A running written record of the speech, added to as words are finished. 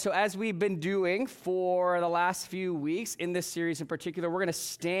So as we've been doing for the last few weeks in this series in particular, we're going to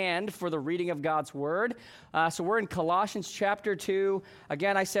stand for the reading of God's Word. So we're in Colossians chapter 2.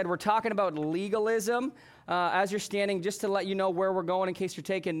 Again, I said we're talking about legalism. As you're standing, just to let you know where we're going in case you're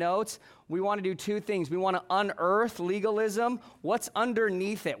taking notes, we want to do two things. We want to unearth legalism. What's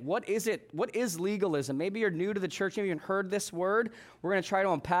underneath it? What is it? What is legalism? Maybe you're new to the church, maybe you haven't heard this word. We're going to try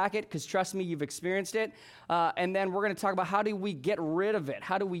to unpack it because trust me, you've experienced it. And then we're going to talk about how do we get rid of it?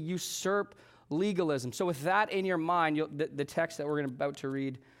 How do we usurp legalism? So with that in your mind, the text that we're about to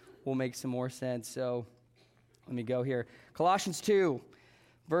read will make some more sense. So let me go here. Colossians 2,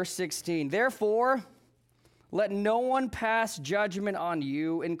 verse 16. Therefore, let no one pass judgment on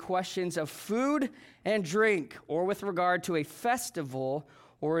you in questions of food and drink, or with regard to a festival,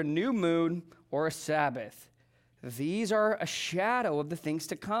 or a new moon, or a Sabbath. These are a shadow of the things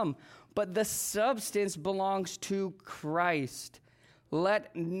to come, but the substance belongs to Christ.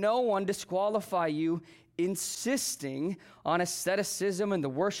 Let no one disqualify you, insisting on asceticism and the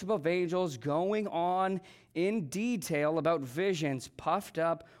worship of angels, going on in detail about visions, puffed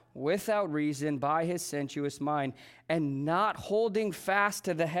up without reason by his sensuous mind, and not holding fast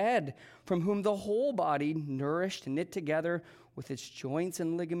to the head, from whom the whole body, nourished and knit together with its joints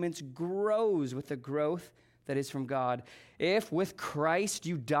and ligaments, grows with the growth that is from God. If with Christ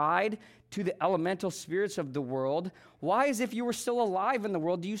you died to the elemental spirits of the world, why, as if you were still alive in the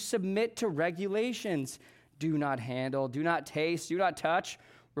world, do you submit to regulations? Do not handle, do not taste, do not touch,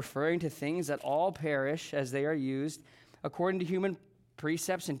 referring to things that all perish as they are used according to human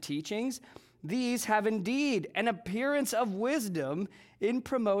precepts and teachings. These have indeed an appearance of wisdom in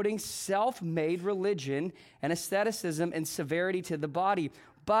promoting self-made religion and asceticism and severity to the body,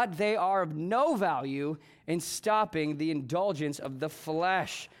 but they are of no value in stopping the indulgence of the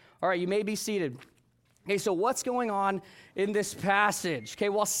flesh. All right, you may be seated. Okay, so what's going on in this passage? Okay,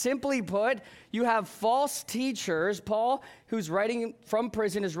 well, simply put, you have false teachers. Paul, who's writing from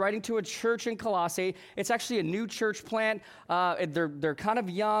prison, is writing to a church in Colossae. It's actually a new church plant. They're kind of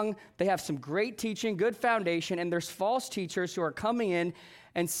young. They have some great teaching, good foundation, and there's false teachers who are coming in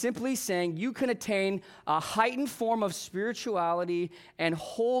and simply saying you can attain a heightened form of spirituality and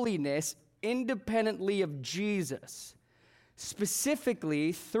holiness independently of Jesus,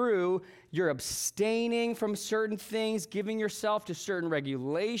 specifically through your abstaining from certain things, giving yourself to certain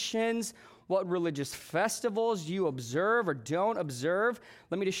regulations, what religious festivals you observe or don't observe.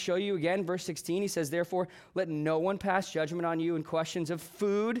 Let me just show you again, verse 16. He says, therefore, let no one pass judgment on you in questions of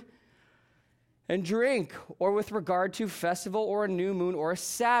food and drink, or with regard to festival or a new moon or a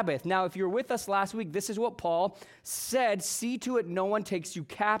Sabbath. Now, if you were with us last week, this is what Paul said, see to it no one takes you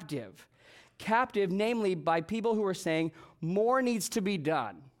captive. Captive, namely, by people who are saying more needs to be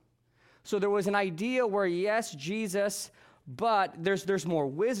done. So there was an idea where, yes, Jesus, but there's more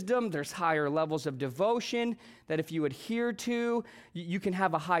wisdom, there's higher levels of devotion that if you adhere to, you can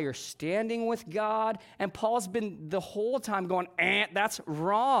have a higher standing with God. And Paul's been the whole time going, that's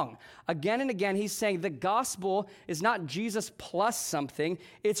wrong. Again and again, he's saying the gospel is not Jesus plus something,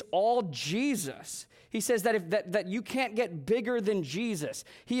 it's all Jesus. He says that you can't get bigger than Jesus.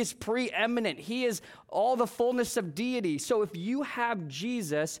 He is preeminent. He is all the fullness of deity. So if you have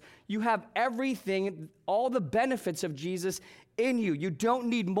Jesus, you have everything, all the benefits of Jesus in you. You don't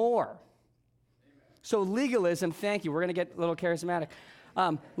need more. Amen. So legalism, thank you. We're going to get a little charismatic.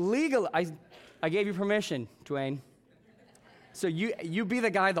 I gave you permission, Dwayne. So you be the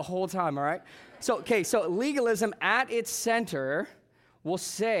guy the whole time, all right? So legalism at its center will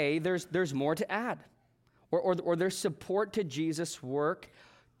say there's more to add. Or there's support to Jesus' work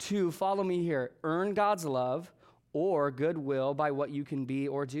to, follow me here, earn God's love or goodwill by what you can be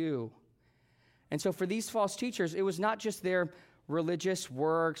or do. And so for these false teachers, it was not just their religious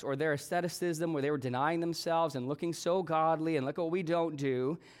works or their asceticism where they were denying themselves and looking so godly and look what we don't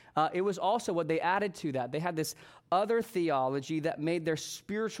do. It was also what they added to that. They had this other theology that made their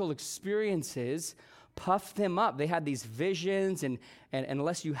spiritual experiences puff them up. They had these visions, and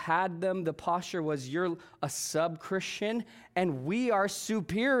unless you had them, the posture was you're a sub-Christian, and we are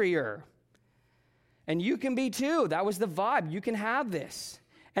superior. And you can be too. That was the vibe. You can have this.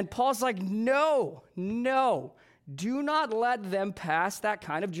 And Paul's like, no, do not let them pass that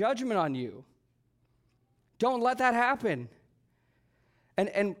kind of judgment on you. Don't let that happen.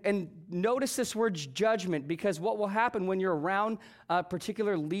 And notice this word judgment, because what will happen when you're around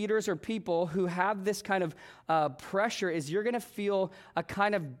particular leaders or people who have this kind of pressure is you're going to feel a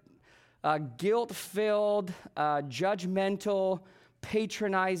kind of guilt-filled, judgmental,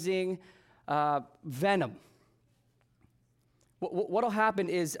 patronizing venom. What will happen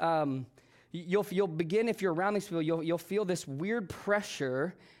is You'll begin, if you're around these people, you'll feel this weird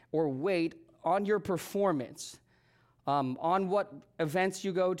pressure or weight on your performance, on what events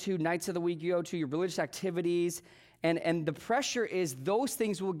you go to, nights of the week you go to, your religious activities. And the pressure is those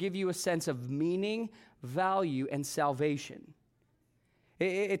things will give you a sense of meaning, value, and salvation.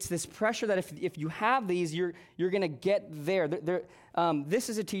 It's this pressure that if you have these, you're going to get there. This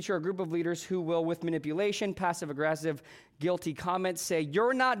is a teacher, a group of leaders who will, with manipulation, passive-aggressive, guilty comments, say,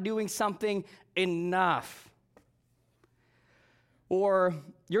 you're not doing something enough. Or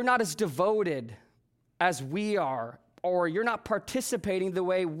you're not as devoted as we are. Or you're not participating the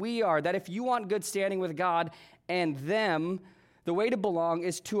way we are. That if you want good standing with God and them, the way to belong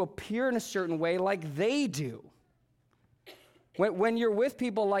is to appear in a certain way like they do. When you're with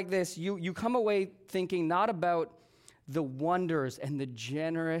people like this, you come away thinking not about the wonders and the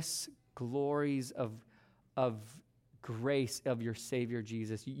generous glories of grace of your Savior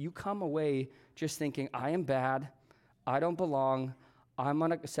Jesus. You come away just thinking, I am bad, I don't belong, I'm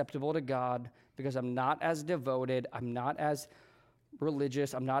unacceptable to God because I'm not as devoted, I'm not as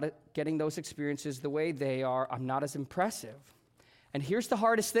religious, I'm not getting those experiences the way they are, I'm not as impressive. And here's the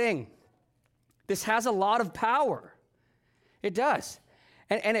hardest thing. This has a lot of power. It does.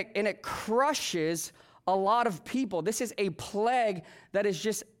 And it crushes a lot of people. This is a plague that is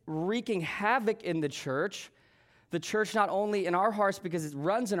just wreaking havoc in the church. The church not only in our hearts because it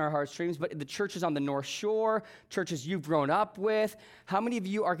runs in our heartstrings, but the churches on the North Shore, churches you've grown up with. How many of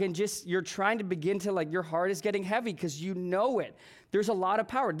you you're trying to begin to, your heart is getting heavy because you know it. There's a lot of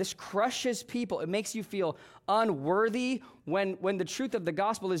power. This crushes people. It makes you feel unworthy when the truth of the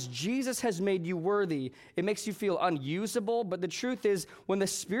gospel is Jesus has made you worthy. It makes you feel unusable, but the truth is when the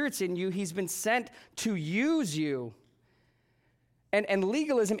Spirit's in you, he's been sent to use you. And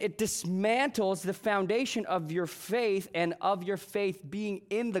legalism, it dismantles the foundation of your faith and of your faith being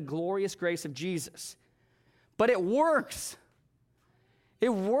in the glorious grace of Jesus. But it works. It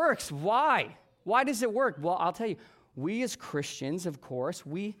works. Why? Why does it work? Well, I'll tell you. We as Christians, of course,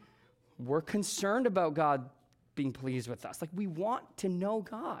 we're concerned about God being pleased with us. We want to know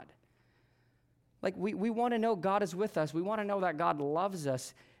God. We want to know God is with us. We want to know that God loves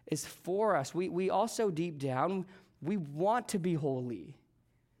us, is for us. We also, deep down, we want to be holy,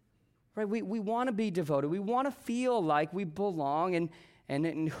 right? We want to be devoted. We want to feel like we belong,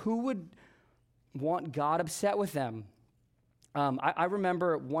 and who would want God upset with them? I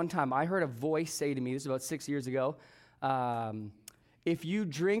remember one time I heard a voice say to me, this was about 6 years ago, if you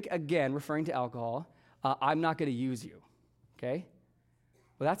drink again, referring to alcohol, I'm not going to use you, okay?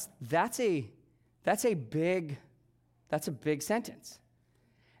 Well, that's a big sentence.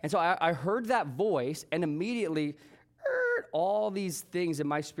 And so I heard that voice, and immediately all these things in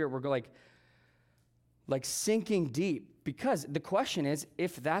my spirit were like sinking deep. Because the question is,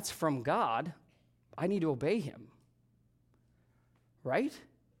 if that's from God, I need to obey him, right?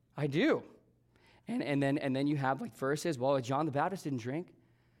 I do. And then you have verses. Well, John the Baptist didn't drink,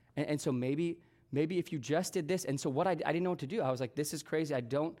 and so maybe if you just did this. And so what I didn't know what to do. I was like, this is crazy. I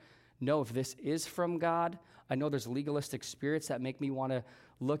don't know if this is from God. I know there's legalistic spirits that make me want to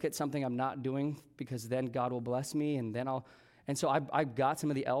look at something I'm not doing because then God will bless me, and then And so I got some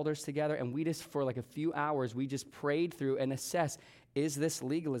of the elders together, and we just, for a few hours, we just prayed through and assessed, is this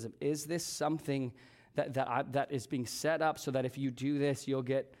legalism? Is this something that is being set up so that if you do this, you'll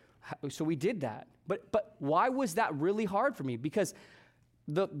get... So we did that. But why was that really hard for me? Because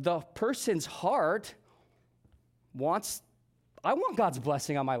the person's heart I want God's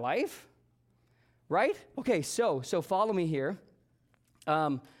blessing on my life, right? Okay, so follow me here.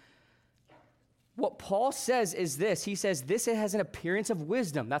 What Paul says is this. He says this has an appearance of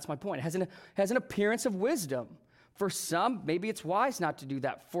wisdom. That's my point. It has an appearance of wisdom. For some, maybe it's wise not to do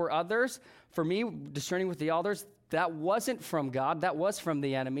that. For others, for me, discerning with the elders, that wasn't from God. That was from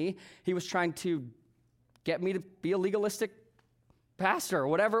the enemy. He was trying to get me to be a legalistic pastor or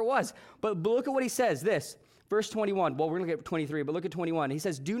whatever it was. But look at what he says, this. Verse 21. Well, we're going to look at 23, but look at 21. He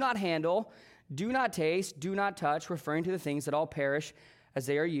says, do not handle, do not taste, do not touch, referring to the things that all perish as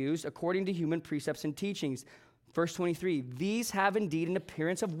they are used, according to human precepts and teachings. Verse 23, these have indeed an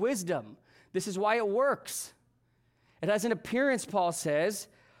appearance of wisdom. This is why it works. It has an appearance, Paul says,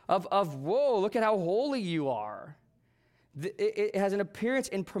 of whoa, look at how holy you are. It has an appearance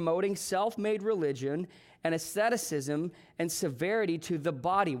in promoting self-made religion and asceticism and severity to the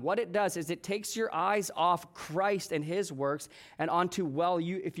body. What it does is it takes your eyes off Christ and his works and onto,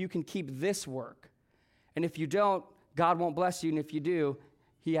 if you can keep this work. And if you don't, God won't bless you, and if you do,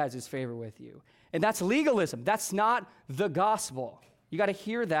 he has his favor with you. And that's legalism. That's not the gospel. You got to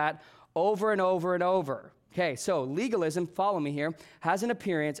hear that over and over and over. Okay, so legalism, follow me here, has an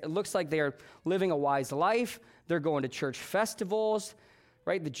appearance. It looks like they are living a wise life. They're going to church festivals,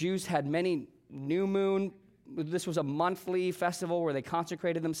 right? The Jews had many new moon. This was a monthly festival where they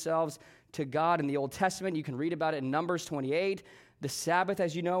consecrated themselves to God in the Old Testament. You can read about it in Numbers 28. The Sabbath,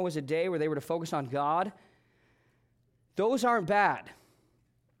 as you know, was a day where they were to focus on God. Those aren't bad.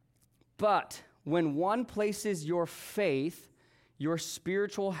 But when one places your faith, your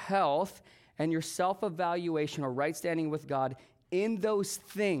spiritual health, and your self-evaluation or right standing with God in those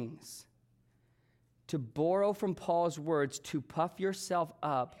things, to borrow from Paul's words, to puff yourself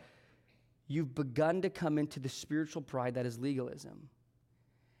up, you've begun to come into the spiritual pride that is legalism.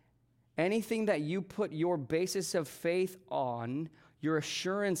 Anything that you put your basis of faith on, your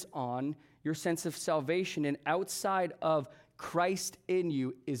assurance on, your sense of salvation in outside of Christ in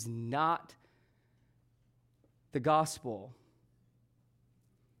you is not the gospel.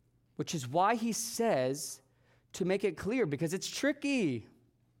 Which is why he says to make it clear, because it's tricky.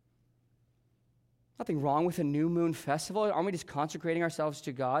 Nothing wrong with a new moon festival. Aren't we just consecrating ourselves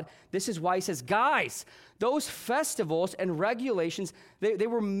to God? This is why he says, guys, those festivals and regulations, they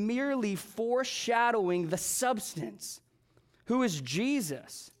were merely foreshadowing the substance, who is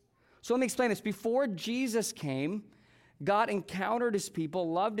Jesus. So let me explain this. Before Jesus came, God encountered his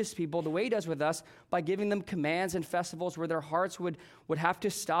people, loved his people the way he does with us by giving them commands and festivals where their hearts would have to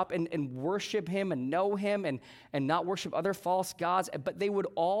stop and worship him and know him and not worship other false gods. But they would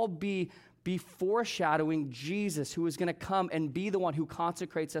all be foreshadowing Jesus, who is going to come and be the one who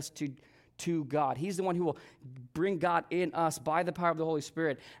consecrates us to God. He's the one who will bring God in us by the power of the Holy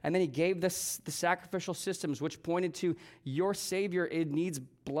Spirit. And then he gave us the sacrificial systems, which pointed to your Savior. It needs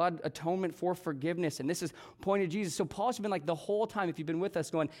blood atonement for forgiveness. And this is pointed to Jesus. So Paul's been like the whole time, if you've been with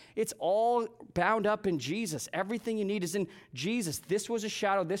us, going, it's all bound up in Jesus. Everything you need is in Jesus. This was a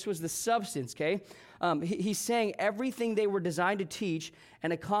shadow. This was the substance, okay? He's saying everything they were designed to teach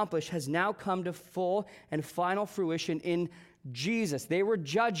and accomplish has now come to full and final fruition in Jesus. They were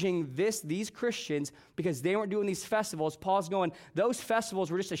judging these Christians because they weren't doing these festivals. Paul's going, those festivals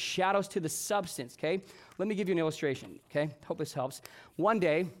were just a shadows to the substance, okay? Let me give you an illustration, okay? Hope this helps. One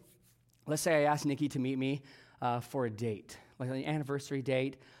day, let's say I asked Nikki to meet me for a date, like an anniversary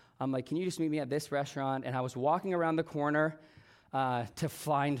date. I'm like, can you just meet me at this restaurant? And I was walking around the corner to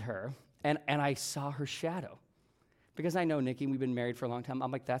find her, and I saw her shadow. Because I know Nikki, we've been married for a long time.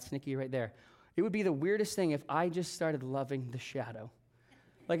 I'm like, that's Nikki right there. It would be the weirdest thing if I just started loving the shadow.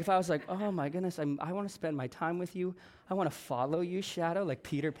 Like if I was like, oh my goodness, I want to spend my time with you. I want to follow you, shadow, like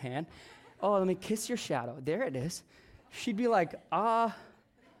Peter Pan. Oh, let me kiss your shadow. There it is. She'd be like,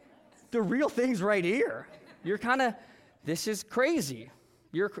 the real thing's right here. You're kind of, this is crazy.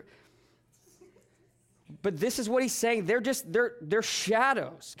 But this is what he's saying. They're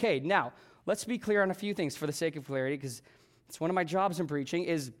shadows. Okay, now, let's be clear on a few things for the sake of clarity, because it's one of my jobs in preaching,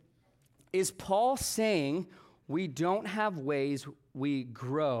 is Paul saying we don't have ways we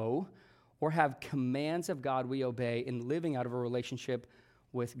grow or have commands of God we obey in living out of a relationship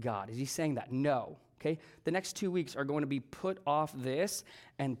with God? Is he saying that? No. Okay? The next 2 weeks are going to be put off this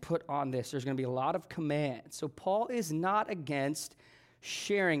and put on this. There's going to be a lot of commands. So Paul is not against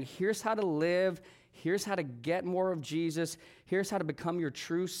sharing, here's how to live, here's how to get more of Jesus, here's how to become your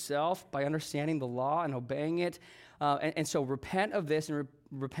true self by understanding the law and obeying it. And so repent of this and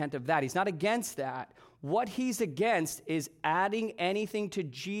repent of that. He's not against that. What he's against is adding anything to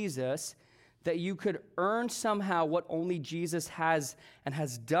Jesus that you could earn somehow what only Jesus has and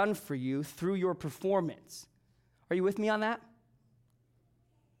has done for you through your performance. Are you with me on that?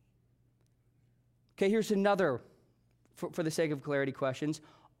 Okay, here's another, for the sake of clarity, questions.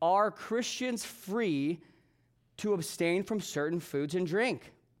 Are Christians free to abstain from certain foods and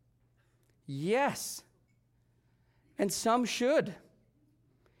drink? Yes. And some should.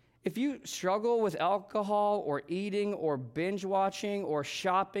 If you struggle with alcohol or eating or binge watching or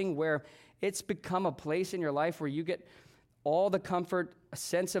shopping where it's become a place in your life where you get all the comfort, a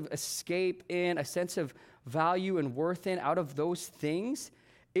sense of escape in, a sense of value and worth in out of those things,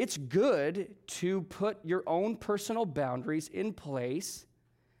 it's good to put your own personal boundaries in place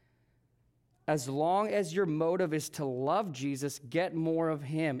as long as your motive is to love Jesus, get more of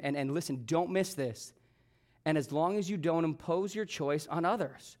him. And listen, don't miss this. And as long as you don't impose your choice on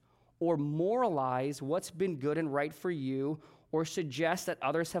others or moralize what's been good and right for you or suggest that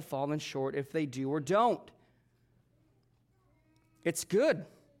others have fallen short if they do or don't. It's good.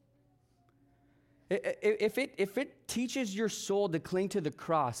 If it teaches your soul to cling to the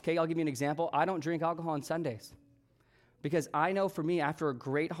cross, okay, I'll give you an example. I don't drink alcohol on Sundays because I know for me, after a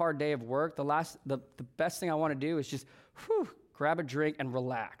great hard day of work, the best thing I want to do is just grab a drink and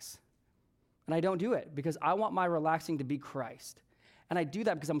relax. And I don't do it because I want my relaxing to be Christ. And I do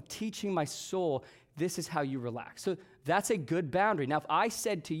that because I'm teaching my soul, this is how you relax. So that's a good boundary. Now, if I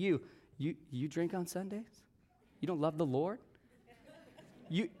said to you, you drink on Sundays? You don't love the Lord?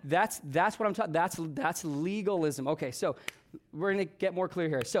 That's what I'm talking. That's legalism. Okay, so we're going to get more clear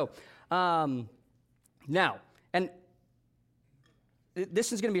here. So now, and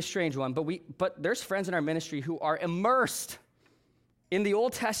this is going to be a strange one, but there's friends in our ministry who are immersed in the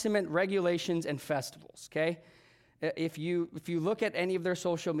Old Testament regulations and festivals. Okay, if you look at any of their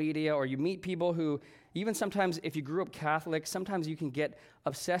social media, or you meet people who, even sometimes if you grew up Catholic, sometimes you can get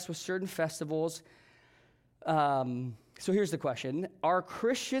obsessed with certain festivals. So here's the question. Are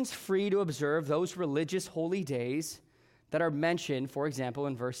Christians free to observe those religious holy days that are mentioned, for example,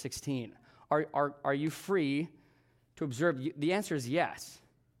 in verse 16? Are you free to observe? The answer is yes.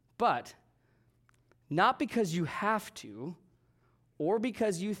 But not because you have to, or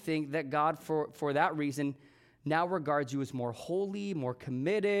because you think that God, for that reason, now regards you as more holy, more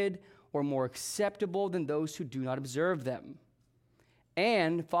committed, or more acceptable than those who do not observe them.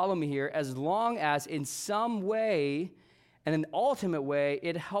 And, follow me here, as long as in some way, and an ultimate way,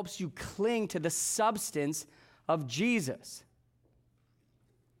 it helps you cling to the substance of Jesus.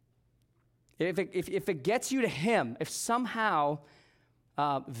 If it gets you to Him, if somehow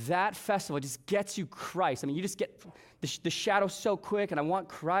that festival just gets you Christ, I mean, you just get the shadow so quick, and I want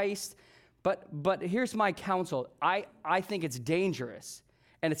Christ. But here's my counsel. I think it's dangerous,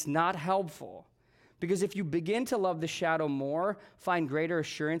 and it's not helpful. Because if you begin to love the shadow more, find greater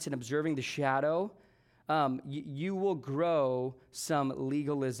assurance in observing the shadow, you will grow some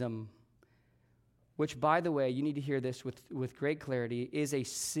legalism, which, by the way, you need to hear this with great clarity, is a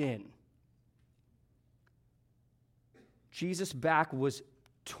sin. Jesus' back was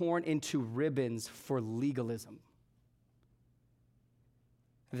torn into ribbons for legalism.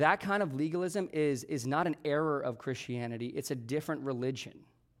 That kind of legalism is not an error of Christianity. It's a different religion.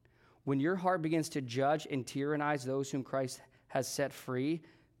 When your heart begins to judge and tyrannize those whom Christ has set free,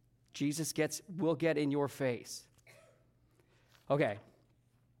 Jesus will get in your face. Okay,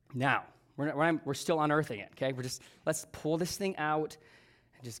 now, we're still unearthing it, okay? Let's pull this thing out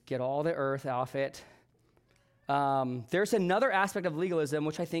and just get all the earth off it. There's another aspect of legalism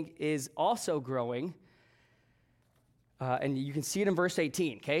which I think is also growing, and you can see it in verse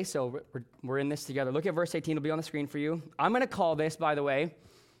 18, okay? So we're in this together. Look at verse 18. It'll be on the screen for you. I'm going to call this, by the way,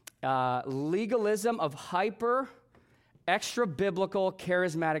 legalism of hyper, extra-biblical,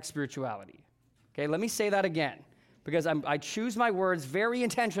 charismatic spirituality. Okay, let me say that again, because I choose my words very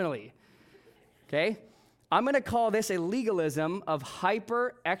intentionally. Okay? I'm going to call this a legalism of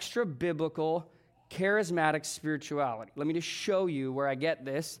hyper, extra-biblical, charismatic spirituality. Let me just show you where I get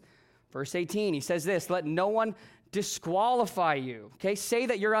this. Verse 18, he says this, let no one disqualify you. Okay, say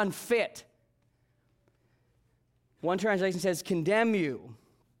that you're unfit. One translation says condemn you.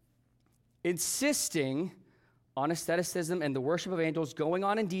 Insisting on asceticism and the worship of angels, going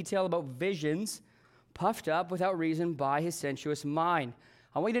on in detail about visions, puffed up without reason by his sensuous mind.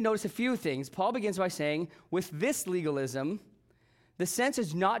 I want you to notice a few things. Paul begins by saying, with this legalism, the sense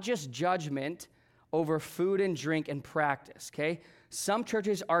is not just judgment over food and drink and practice, okay? Some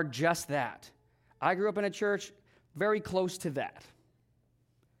churches are just that. I grew up in a church very close to that.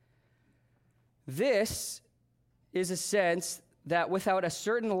 This is a sense that without a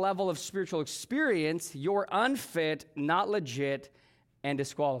certain level of spiritual experience, you're unfit, not legit, and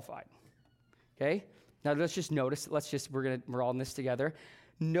disqualified. Okay? Now let's just notice, we're all in this together.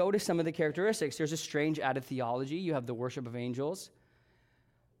 Notice some of the characteristics. There's a strange added theology. You have the worship of angels.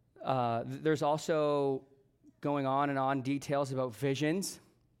 There's also going on and on details about visions,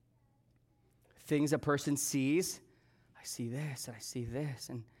 things a person sees. I see this, and I see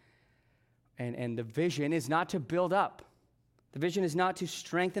this. And the vision is not to build up. The vision is not to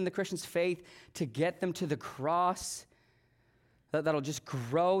strengthen the Christian's faith, to get them to the cross, that'll just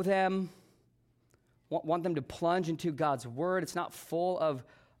grow them, want them to plunge into God's word. It's not full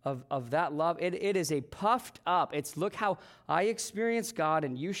of that love. It is a puffed up. It's look how I experience God,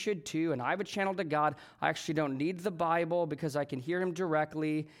 and you should too, and I have a channel to God. I actually don't need the Bible because I can hear him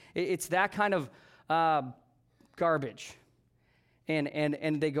directly. It's that kind of garbage.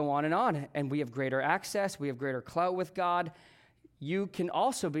 And they go on, and we have greater access. We have greater clout with God. You can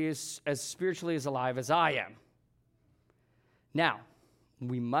also be as spiritually as alive as I am. Now,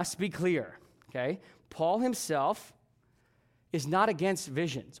 we must be clear, okay? Paul himself is not against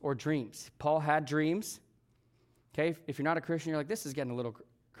visions or dreams. Paul had dreams, okay? If you're not a Christian, you're like, this is getting a little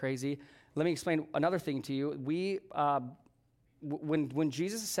crazy. Let me explain another thing to you. when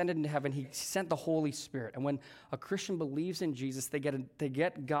Jesus ascended into heaven, he sent the Holy Spirit. And when a Christian believes in Jesus, they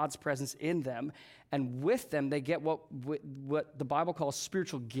get God's presence in them. And with them, they get what the Bible calls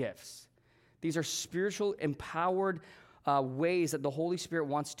spiritual gifts. These are spiritual, empowered ways that the Holy Spirit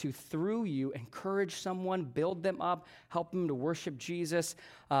wants to, through you, encourage someone, build them up, help them to worship Jesus,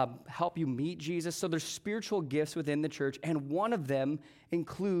 help you meet Jesus. So there's spiritual gifts within the church, and one of them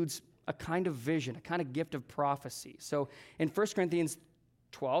includes a kind of vision, a kind of gift of prophecy. So in 1 Corinthians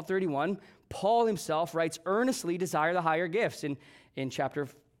 12:31, Paul himself writes, earnestly desire the higher gifts. In chapter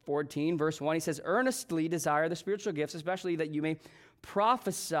 14, verse 1, he says, earnestly desire the spiritual gifts, especially that you may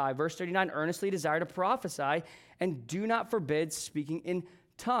prophesy. Verse 39, earnestly desire to prophesy, and do not forbid speaking in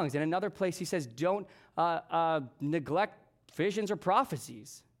tongues. In another place, he says, don't neglect visions or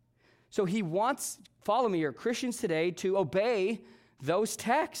prophecies. So he wants, follow me here, Christians today to obey those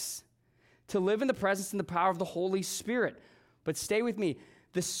texts, to live in the presence and the power of the Holy Spirit. But stay with me.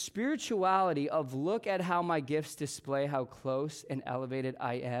 The spirituality of look at how my gifts display how close and elevated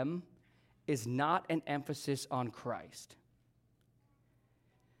I am is not an emphasis on Christ,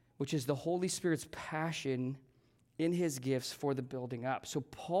 which is the Holy Spirit's passion in his gifts for the building up. So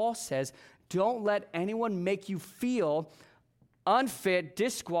Paul says, don't let anyone make you feel unfit,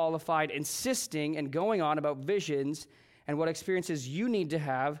 disqualified, insisting and going on about visions and what experiences you need to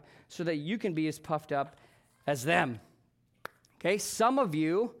have so that you can be as puffed up as them. Okay, some of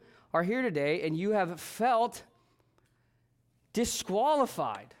you are here today and you have felt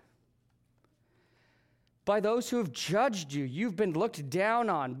disqualified by those who have judged you. You've been looked down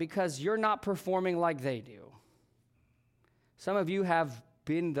on because you're not performing like they do. Some of you have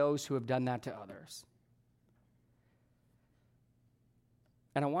been those who have done that to others.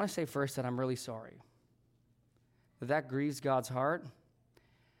 And I want to say first that I'm really sorry. That grieves God's heart.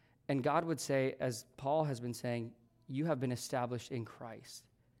 And God would say, as Paul has been saying, you have been established in Christ,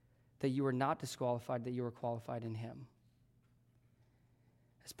 that you are not disqualified, that you are qualified in him.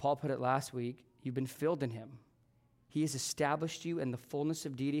 As Paul put it last week, you've been filled in him. He has established you, and the fullness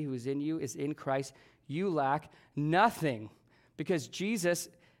of deity who is in you is in Christ. You lack nothing because Jesus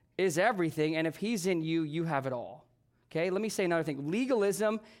is everything, and if he's in you, you have it all. Okay, let me say another thing.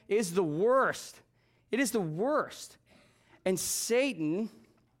 Legalism is the worst. It is the worst. And Satan,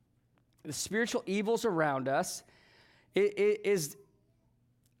 the spiritual evils around us, is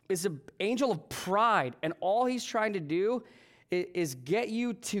an angel of pride, and all he's trying to do is get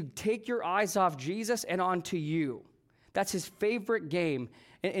you to take your eyes off Jesus and onto you. That's his favorite game.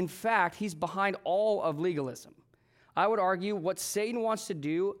 In fact, he's behind all of legalism. I would argue what Satan wants to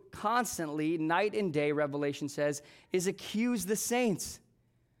do constantly, night and day, Revelation says, is accuse the saints.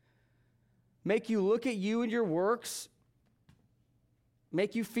 Make you look at you and your works,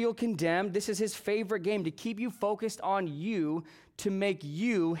 make you feel condemned. This is his favorite game, to keep you focused on you, to make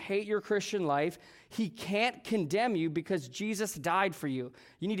you hate your Christian life. He can't condemn you because Jesus died for you.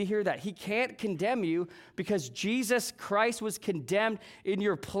 You need to hear that. He can't condemn you because Jesus Christ was condemned in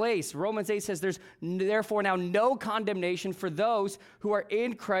your place. Romans 8 says there's therefore now no condemnation for those who are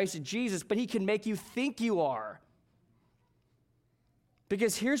in Christ Jesus, but he can make you think you are.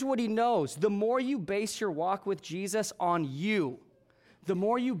 Because here's what he knows. The more you base your walk with Jesus on you, the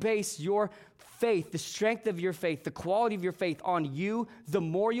more you base your faith, the strength of your faith, the quality of your faith on you, the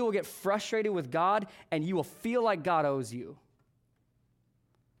more you will get frustrated with God and you will feel like God owes you.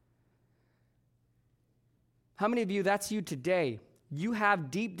 How many of you, that's you today? You have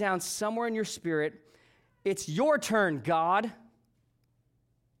deep down somewhere in your spirit, it's your turn, God.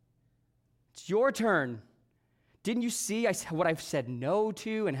 It's your turn. Didn't you see what I've said no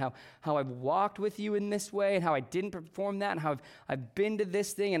to, and how I've walked with you in this way, and how I didn't perform that, and how I've been to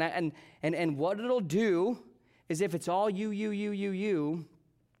this thing, and what it'll do is, if it's all you,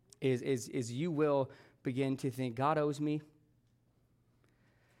 is you will begin to think God owes me.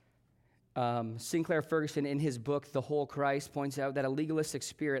 Sinclair Ferguson, in his book The Whole Christ, points out that a legalistic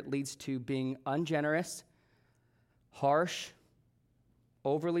spirit leads to being ungenerous, harsh,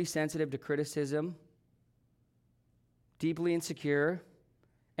 overly sensitive to criticism, deeply insecure,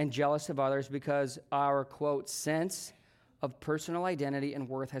 and jealous of others because our, quote, sense of personal identity and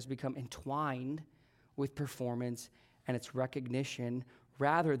worth has become entwined with performance and its recognition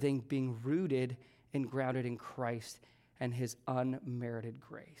rather than being rooted and grounded in Christ and his unmerited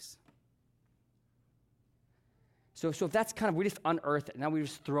grace. So if that's kind of, we just unearthed it. Now we've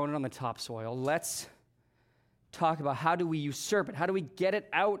just thrown it on the topsoil. Let's talk about how do we usurp it? How do we get it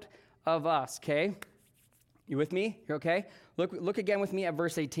out of us, okay? You with me? You're okay? Look again with me at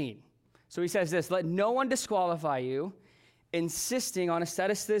verse 18. So he says this, let no one disqualify you, insisting on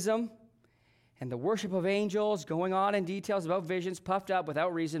asceticism and the worship of angels, going on in details about visions, puffed up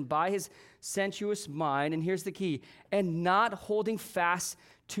without reason by his sensuous mind. And here's the key, and not holding fast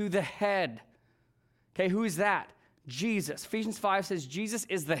to the head. Okay, who is that? Jesus. Ephesians 5 says Jesus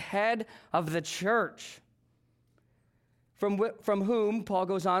is the head of the church, from whom, Paul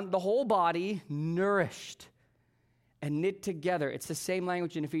goes on, the whole body nourished and knit together. It's the same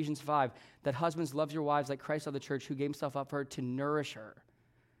language in Ephesians 5, that husbands love your wives like Christ loved the church, who gave himself up for her to nourish her.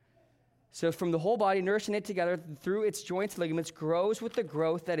 So from the whole body, nourished and knit together through its joints, ligaments, grows with the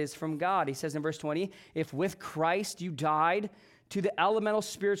growth that is from God. He says in verse 20, if with Christ you died to the elemental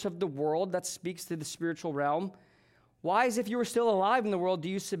spirits of the world, that speaks to the spiritual realm, why, as if you were still alive in the world, do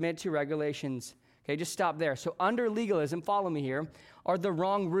you submit to regulations? Okay, just stop there. So under legalism, follow me here, are the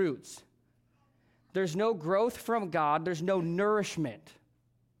wrong roots. There's no growth from God. There's no nourishment.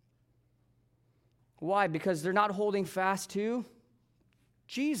 Why? Because they're not holding fast to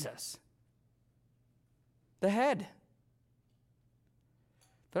Jesus, the head.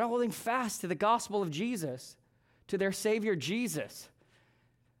 They're not holding fast to the gospel of Jesus, to their Savior Jesus,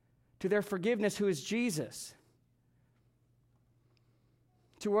 to their forgiveness who is Jesus,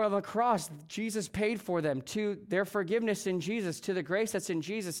 to where on the cross Jesus paid for them, to their forgiveness in Jesus, to the grace that's in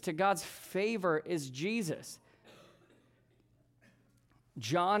Jesus, to God's favor is Jesus.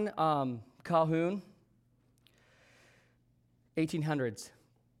 John Calhoun, 1800s,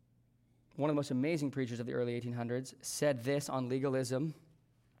 one of the most amazing preachers of the early 1800s, said this on legalism: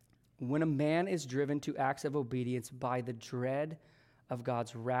 when a man is driven to acts of obedience by the dread of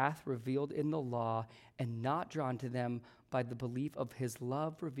God's wrath revealed in the law, and not drawn to them by the belief of his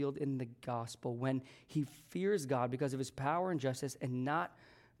love revealed in the gospel, when he fears God because of his power and justice and not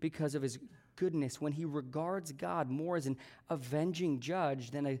because of his goodness, when he regards God more as an avenging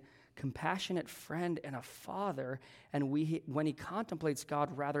judge than a compassionate friend and a father, and when he contemplates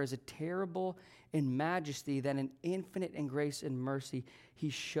God rather as a terrible in majesty than an infinite in grace and mercy, he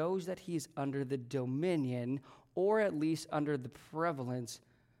shows that he is under the dominion, or at least under the prevalence,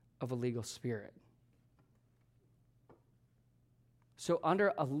 of a legal spirit. So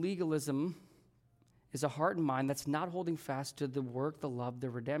under a legalism is a heart and mind that's not holding fast to the work, the love,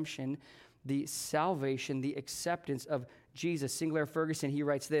 the redemption, the salvation, the acceptance of Jesus. Sinclair Ferguson, he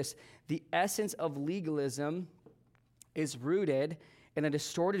writes this: the essence of legalism is rooted in a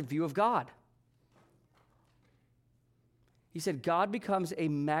distorted view of God. He said, God becomes a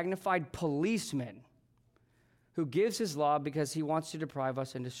magnified policeman who gives his law because he wants to deprive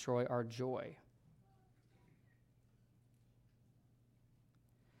us and destroy our joy.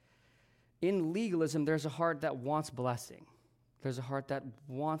 In legalism, there's a heart that wants blessing. There's a heart that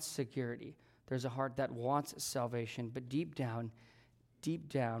wants security. There's a heart that wants salvation. But deep down,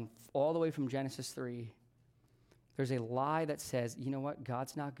 all the way from Genesis 3, there's a lie that says, you know what?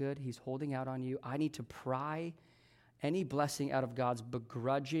 God's not good. He's holding out on you. I need to pry any blessing out of God's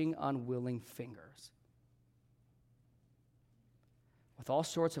begrudging, unwilling fingers. With all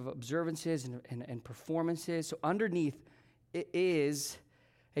sorts of observances and performances. So underneath it is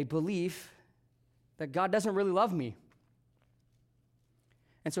a belief that God doesn't really love me.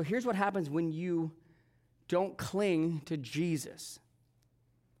 And so here's what happens when you don't cling to Jesus.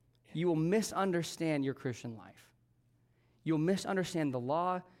 You will misunderstand your Christian life. You'll misunderstand the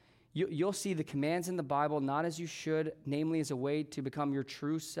law. You'll see the commands in the Bible not as you should, namely as a way to become your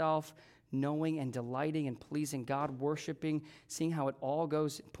true self, knowing and delighting and pleasing God, worshiping, seeing how it all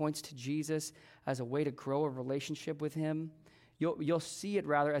points to Jesus as a way to grow a relationship with him. You'll see it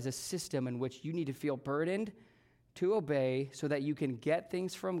rather as a system in which you need to feel burdened to obey so that you can get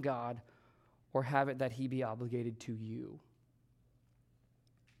things from God, or have it that he be obligated to you.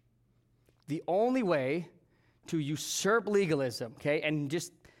 The only way to usurp legalism, okay, and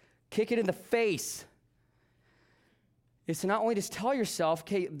just kick it in the face is to not only just tell yourself,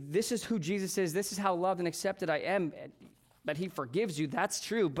 okay, this is who Jesus is, this is how loved and accepted I am, that he forgives you, that's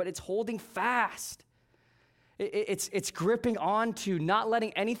true, but it's holding fast. It's gripping onto, not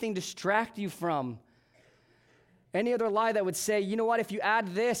letting anything distract you from any other lie that would say, you know what, if you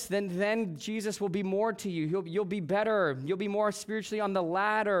add this, then Jesus will be more to you. You'll be better. You'll be more spiritually on the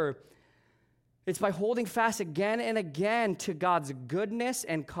ladder. It's by holding fast again and again to God's goodness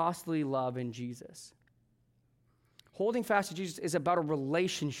and costly love in Jesus. Holding fast to Jesus is about a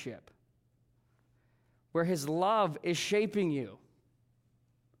relationship where his love is shaping you.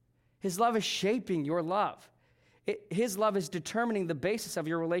 His love is shaping your love. His love is determining the basis of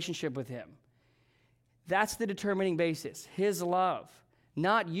your relationship with him. That's the determining basis, his love,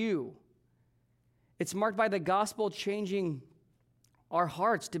 not you. It's marked by the gospel changing our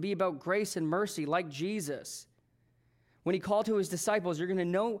hearts to be about grace and mercy like Jesus. When he called to his disciples, you're going to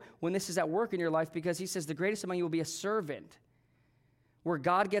know when this is at work in your life because he says the greatest among you will be a servant, where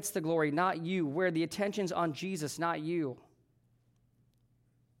God gets the glory, not you, where the attention's on Jesus, not you.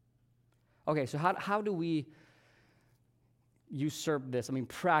 Okay, so how do we usurp this? I mean,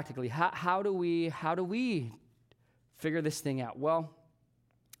 practically, how do we figure this thing out? Well,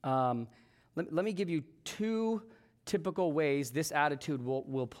 let me give you two typical ways this attitude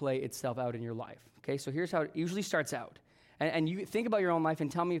will play itself out in your life. Okay, so here's how it usually starts out. And you think about your own life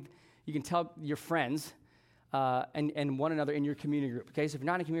and tell me if you can tell your friends and one another in your community group. Okay, so if you're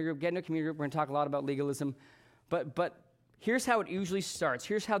not in a community group, get in a community group. We're going to talk a lot about legalism. But here's how it usually starts.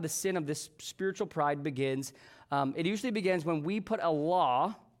 Here's how the sin of this spiritual pride begins. It usually begins when we put a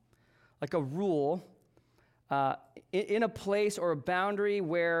law, like a rule, in a place or a boundary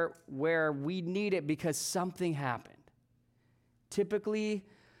where we need it because something happened. Typically,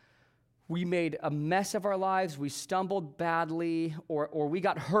 we made a mess of our lives, we stumbled badly, or we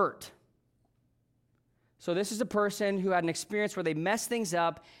got hurt. So this is a person who had an experience where they messed things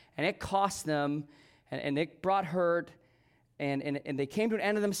up, and it cost them, and it brought hurt, and they came to an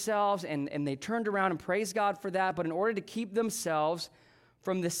end of themselves, and they turned around and praised God for that, but in order to keep themselves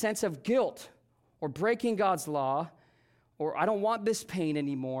from the sense of guilt, or breaking God's law, or I don't want this pain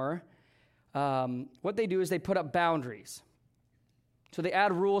anymore, what they do is they put up boundaries. So they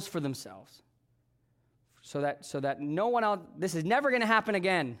add rules for themselves. So that no one else, this is never going to happen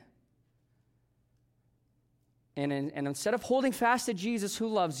again. And instead of holding fast to Jesus who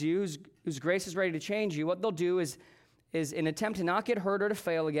loves you, whose grace is ready to change you, what they'll do is in an attempt to not get hurt or to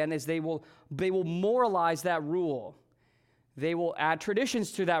fail again, is they will moralize that rule. They will add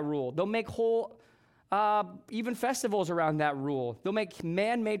traditions to that rule. They'll make whole even festivals around that rule. They'll make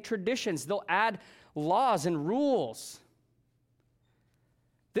man-made traditions. They'll add laws and rules.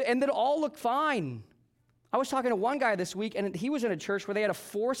 And they'll all look fine. I was talking to one guy this week, and he was in a church where they had a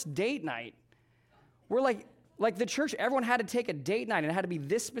forced date night. We're like the church, everyone had to take a date night, and it had to be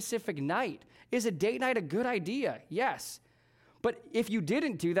this specific night. Is a date night a good idea? Yes. But if you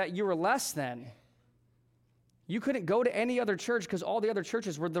didn't do that, you were less than. You couldn't go to any other church because all the other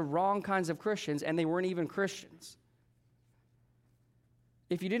churches were the wrong kinds of Christians, and they weren't even Christians.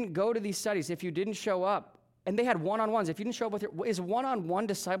 If you didn't go to these studies, if you didn't show up, and they had one-on-ones, if you didn't show up is one-on-one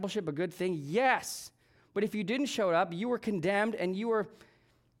discipleship a good thing? Yes. But if you didn't show up, you were condemned, and you were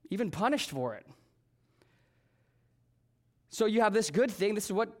even punished for it. So you have this good thing, this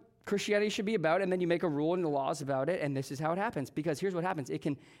is what Christianity should be about, and then you make a rule and the laws about it, and this is how it happens. Because here's what happens. It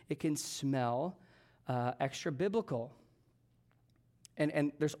can smell extra biblical.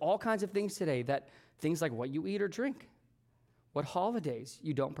 And there's all kinds of things today things like what you eat or drink, what holidays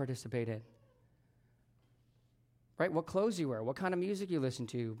you don't participate in, right? What clothes you wear, what kind of music you listen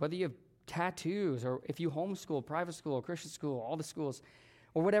to, whether you have tattoos or if you homeschool, private school, Christian school, all the schools,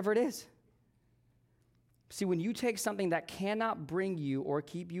 or whatever it is. See, when you take something that cannot bring you or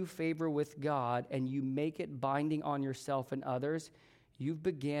keep you favor with God and you make it binding on yourself and others, you've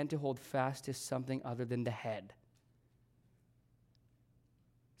began to hold fast to something other than the head.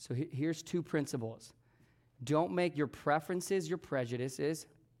 So here's two principles. Don't make your preferences your prejudices.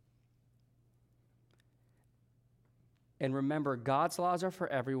 And remember, God's laws are for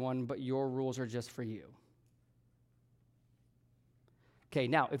everyone, but your rules are just for you. Okay,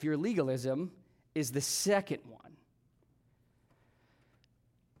 now, if your legalism is the second one,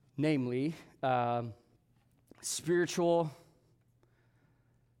 namely, spiritual,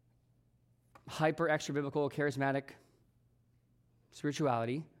 hyper extra-biblical, charismatic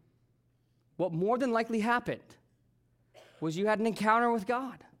spirituality, what more than likely happened was you had an encounter with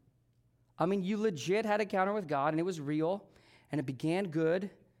God. I mean, you legit had an encounter with God, and it was real, and it began good,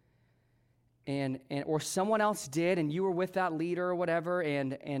 and or someone else did, and you were with that leader or whatever,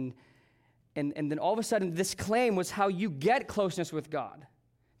 and then all of a sudden, this claim was how you get closeness with God.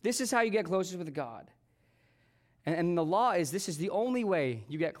 This is how you get closeness with God. And the law is this is the only way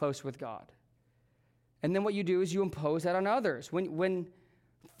you get close with God. And then what you do is you impose that on others. When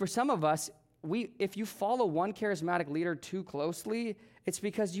for some of us, if you follow one charismatic leader too closely, it's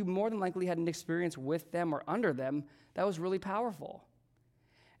because you more than likely had an experience with them or under them that was really powerful.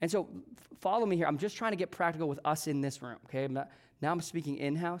 And so follow me here. I'm just trying to get practical with us in this room, okay? Now I'm speaking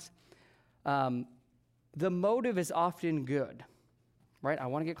in-house. The motive is often good, right? I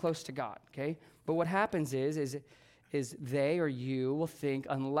want to get close to God, okay? But what happens is they or you will think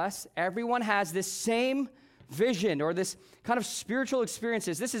unless everyone has this same vision or this kind of spiritual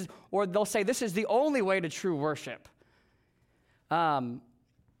experiences, or they'll say this is the only way to true worship. That's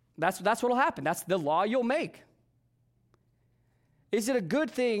what will happen. That's the law you'll make. Is it a good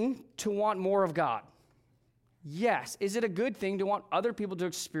thing to want more of God? Yes. Is it a good thing to want other people to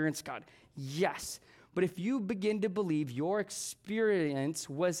experience God? Yes. But if you begin to believe your experience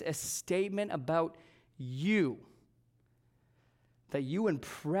was a statement about you, that you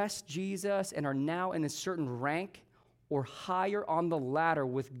impressed Jesus and are now in a certain rank or higher on the ladder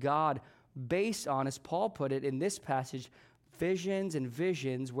with God based on, as Paul put it in this passage, visions and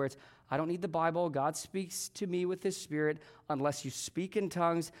visions where it's, I don't need the Bible. God speaks to me with his Spirit unless you speak in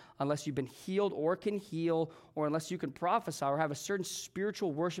tongues, unless you've been healed or can heal, or unless you can prophesy or have a certain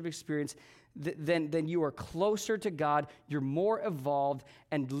spiritual worship experience, then you are closer to God. You're more evolved.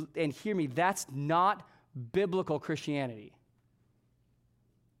 And hear me, that's not biblical Christianity.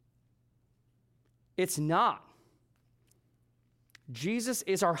 It's not. Jesus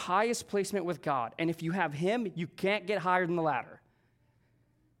is our highest placement with God. And if you have him, you can't get higher than the ladder.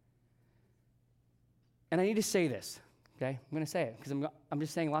 And I need to say this, okay? I'm going to say it because I'm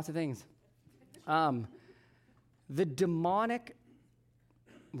just saying lots of things. The demonic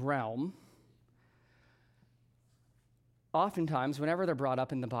realm, oftentimes, whenever they're brought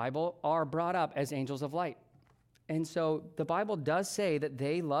up in the Bible, are brought up as angels of light. And so the Bible does say that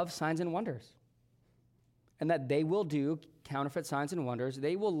they love signs and wonders, and that they will do counterfeit signs and wonders.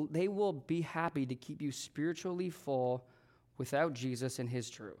 They will be happy to keep you spiritually full without Jesus and his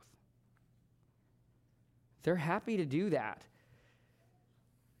truth. They're happy to do that.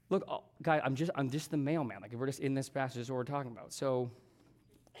 Look, guys, I'm just the mailman. Like, if we're just in this passage, this is what we're talking about. So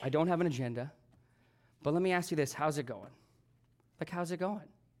I don't have an agenda, but let me ask you this: how's it going? Like, how's it going?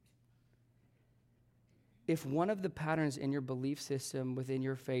 If one of the patterns in your belief system within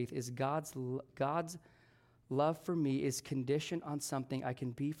your faith is God's love for me is conditioned on something I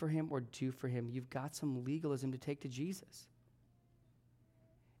can be for him or do for him, you've got some legalism to take to Jesus.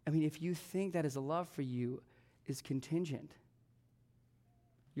 I mean, if you think that his love for you is contingent,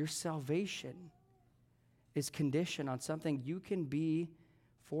 your salvation is conditioned on something you can be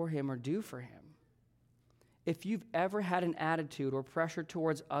for him or do for him. If you've ever had an attitude or pressure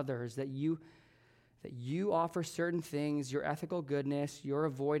towards others that you offer certain things, your ethical goodness, your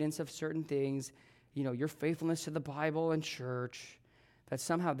avoidance of certain things, your faithfulness to the Bible and church, that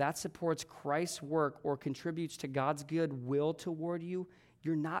somehow that supports Christ's work or contributes to God's good will toward you,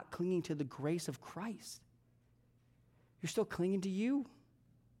 you're not clinging to the grace of Christ. You're still clinging to you.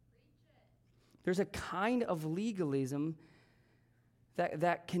 There's a kind of legalism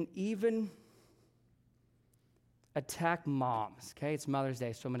that can even attack moms, okay? It's Mother's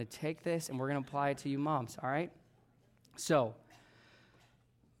Day, so I'm going to take this and we're going to apply it to you moms, all right? So,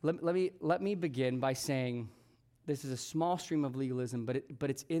 let me begin by saying this is a small stream of legalism, but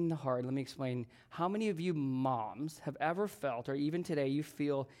it's in the heart. Let me explain. How many of you moms have ever felt, or even today you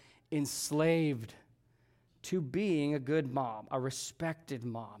feel, enslaved to being a good mom, a respected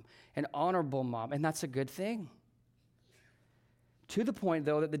mom, an honorable mom, and that's a good thing? To the point,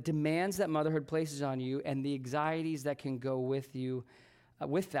 though, that the demands that motherhood places on you and the anxieties that can go with you,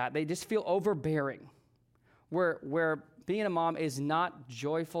 with that, they just feel overbearing. Where being a mom is not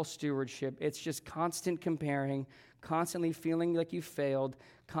joyful stewardship. It's just constant comparing, constantly feeling like you failed,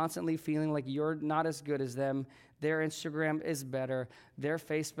 constantly feeling like you're not as good as them. Their Instagram is better. Their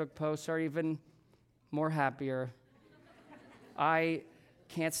Facebook posts are even more happier. I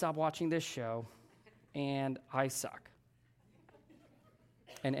can't stop watching this show, and I suck.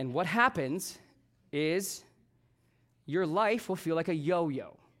 And what happens is your life will feel like a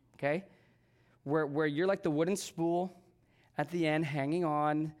yo-yo, okay? Where you're like the wooden spool at the end hanging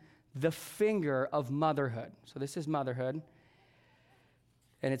on the finger of motherhood. So this is motherhood.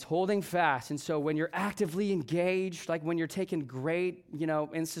 And it's holding fast. And so when you're actively engaged, like when you're taking great,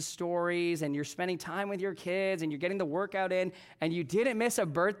 Insta stories and you're spending time with your kids and you're getting the workout in and you didn't miss a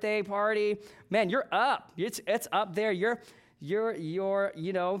birthday party, man, you're up. It's up there. You're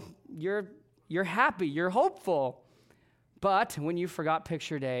happy. You're hopeful. But when you forgot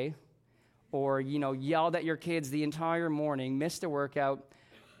picture day, or, yelled at your kids the entire morning, missed a workout,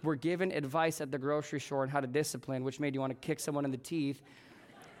 were given advice at the grocery store on how to discipline, which made you want to kick someone in the teeth,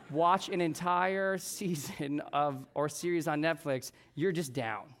 watch an entire season or series on Netflix, you're just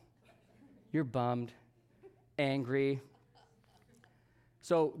down. You're bummed, angry.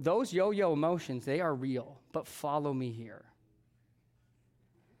 So those yo-yo emotions, they are real, but follow me here.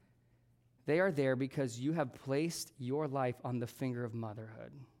 They are there because you have placed your life on the finger of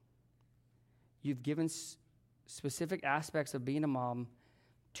motherhood. You've given specific aspects of being a mom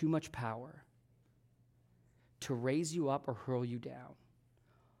too much power to raise you up or hurl you down.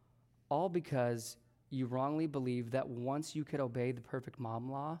 All because you wrongly believe that once you could obey the perfect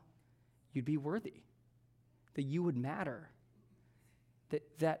mom law, you'd be worthy, that you would matter,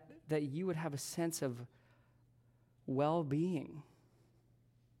 that you would have a sense of well-being.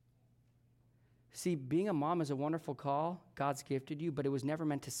 See, being a mom is a wonderful call. God's gifted you, but it was never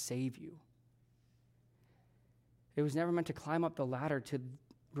meant to save you. It was never meant to climb up the ladder to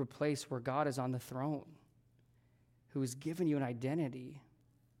replace where God is on the throne, who has given you an identity.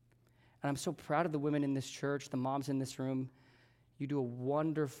 And I'm so proud of the women in this church, the moms in this room. You do a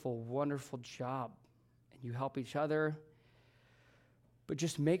wonderful, wonderful job, and you help each other. But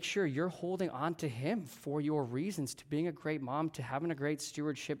just make sure you're holding on to him for your reasons, to being a great mom, to having a great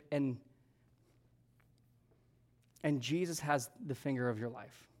stewardship, and Jesus has the finger of your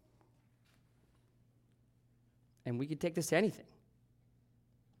life. And we could take this to anything.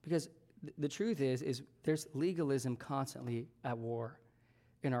 Because the truth is there's legalism constantly at war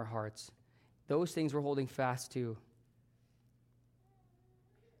in our hearts. Those things we're holding fast to.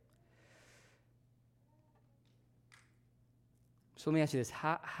 So let me ask you this.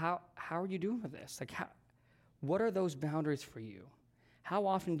 How are you doing with this? Like, what are those boundaries for you? How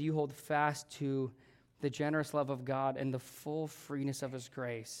often do you hold fast to the generous love of God and the full freeness of his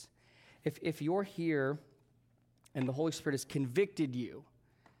grace? If you're here and the Holy Spirit has convicted you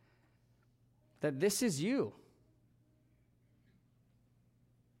that this is you,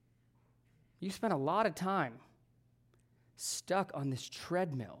 you spent a lot of time stuck on this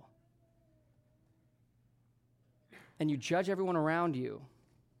treadmill, and you judge everyone around you,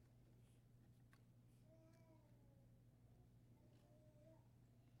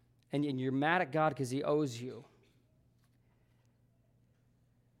 and you're mad at God because he owes you.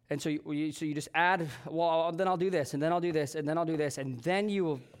 And so you just add, well, then I'll do this, and then I'll do this, and then I'll do this, and then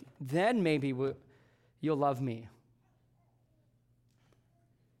you'll love me.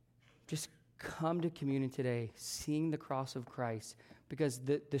 Just come to communion today, seeing the cross of Christ, because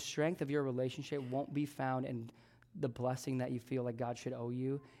the strength of your relationship won't be found in the blessing that you feel like God should owe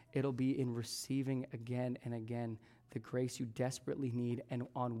you. It'll be in receiving again and again the grace you desperately need and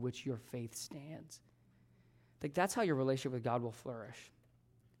on which your faith stands. Like, that's how your relationship with God will flourish.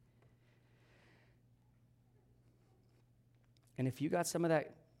 And if you got some of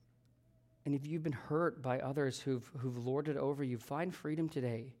that, and if you've been hurt by others who've lorded over you, find freedom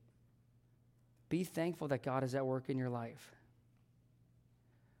today. Be thankful that God is at work in your life.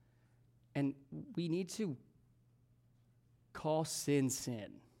 And we need to call sin,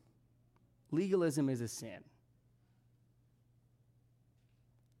 sin. Legalism is a sin.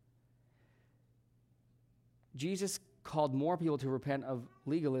 Jesus called more people to repent of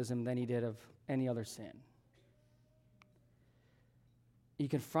legalism than he did of any other sin. He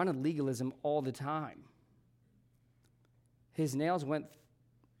confronted legalism all the time. His nails went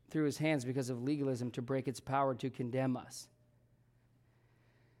through his hands because of legalism to break its power to condemn us.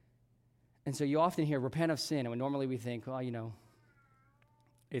 And so you often hear repent of sin, and when normally we think, well,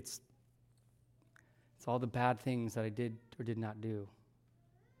 it's all the bad things that I did or did not do.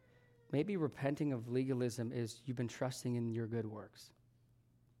 Maybe repenting of legalism is you've been trusting in your good works.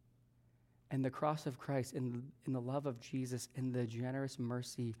 And the cross of Christ, in the love of Jesus, and the generous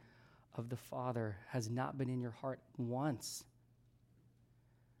mercy of the Father has not been in your heart once.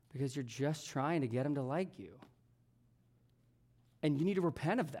 Because you're just trying to get him to like you. And you need to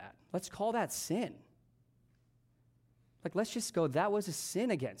repent of that. Let's call that sin. Like, let's just go, that was a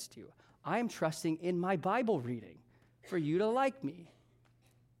sin against you. I am trusting in my Bible reading for you to like me.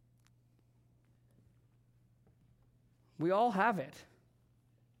 We all have it.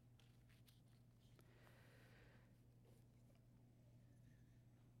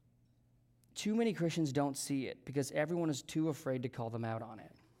 Too many Christians don't see it because everyone is too afraid to call them out on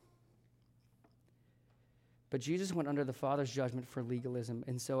it. But Jesus went under the Father's judgment for legalism.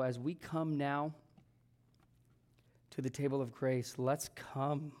 And so as we come now to the table of grace, let's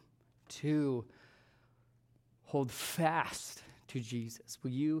come to hold fast to Jesus.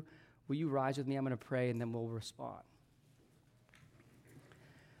 Will you rise with me? I'm going to pray, and then we'll respond.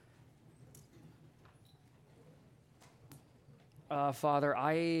 Father,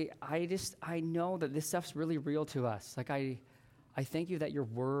 I know that this stuff's really real to us. Like, I thank you that your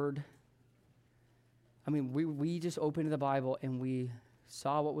word, we just opened the Bible and we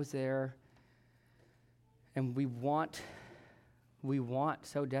saw what was there, and we want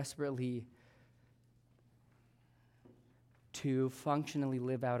so desperately to functionally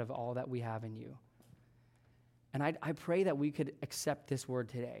live out of all that we have in you. And I pray that we could accept this word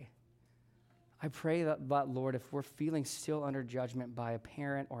today. I pray that, Lord, if we're feeling still under judgment by a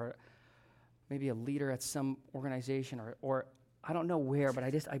parent or maybe a leader at some organization or I don't know where, but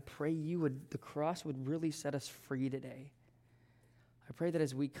I pray the cross would really set us free today. I pray that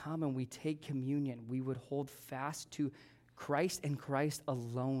as we come and we take communion, we would hold fast to Christ and Christ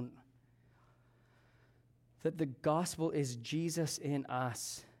alone. that the gospel is Jesus in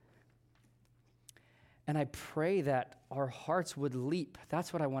us. And I pray that our hearts would leap.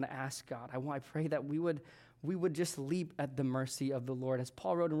 That's what I want to ask God. I pray that we would just leap at the mercy of the Lord. As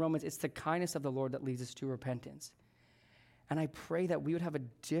Paul wrote in Romans, it's the kindness of the Lord that leads us to repentance. And I pray that we would have a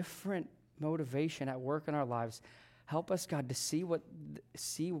different motivation at work in our lives. Help us, God, to see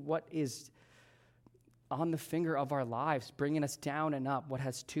what is on the finger of our lives, bringing us down and up, what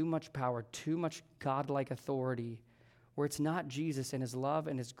has too much power, too much God-like authority, where it's not Jesus and his love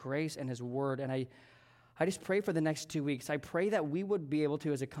and his grace and his word. And I just pray for the next 2 weeks. I pray that we would be able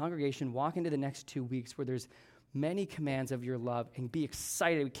to, as a congregation, walk into the next 2 weeks where there's many commands of your love and be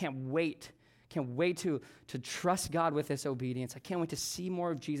excited. We can't wait. Can't wait to trust God with this obedience. I can't wait to see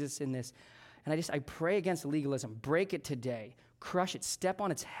more of Jesus in this. And I pray against legalism. Break it today. Crush it. Step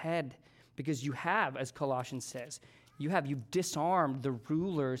on its head. Because you have, as Colossians says, you've disarmed the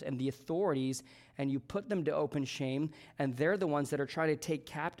rulers and the authorities, and you put them to open shame, and they're the ones that are trying to take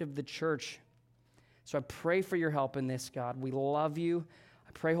captive the church. So I pray for your help in this, God. We love you.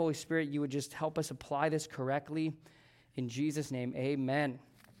 I pray, Holy Spirit, you would just help us apply this correctly. In Jesus' name, amen.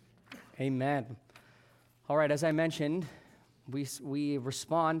 Amen. All right, as I mentioned, we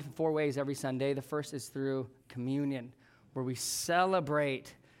respond 4 ways every Sunday. The first is through communion, where we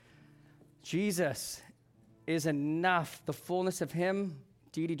celebrate Jesus is enough. The fullness of him,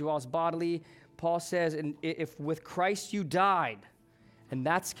 deity dwells bodily. Paul says, if with Christ you died, and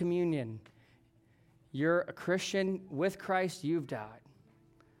that's communion. You're a Christian with Christ, you've died.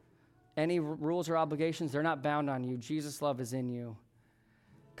 Any rules or obligations, they're not bound on you. Jesus' love is in you.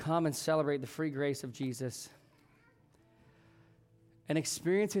 Come and celebrate the free grace of Jesus and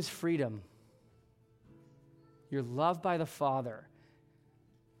experience his freedom. You're loved by the Father.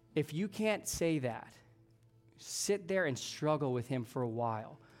 If you can't say that, sit there and struggle with him for a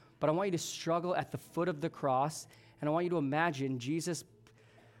while. But I want you to struggle at the foot of the cross, and I want you to imagine Jesus'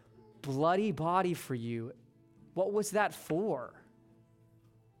 bloody body for you. What was that for?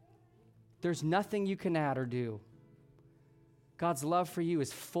 There's nothing you can add or do. God's love for you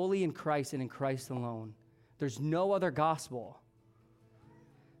is fully in Christ and in Christ alone. There's no other gospel.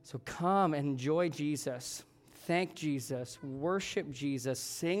 So come and enjoy Jesus. Thank Jesus, worship Jesus,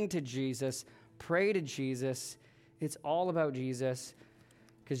 sing to Jesus, pray to Jesus. It's all about Jesus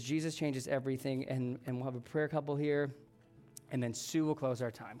because Jesus changes everything. And we'll have a prayer couple here, and then Sue will close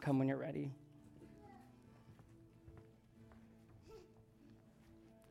our time. Come when you're ready.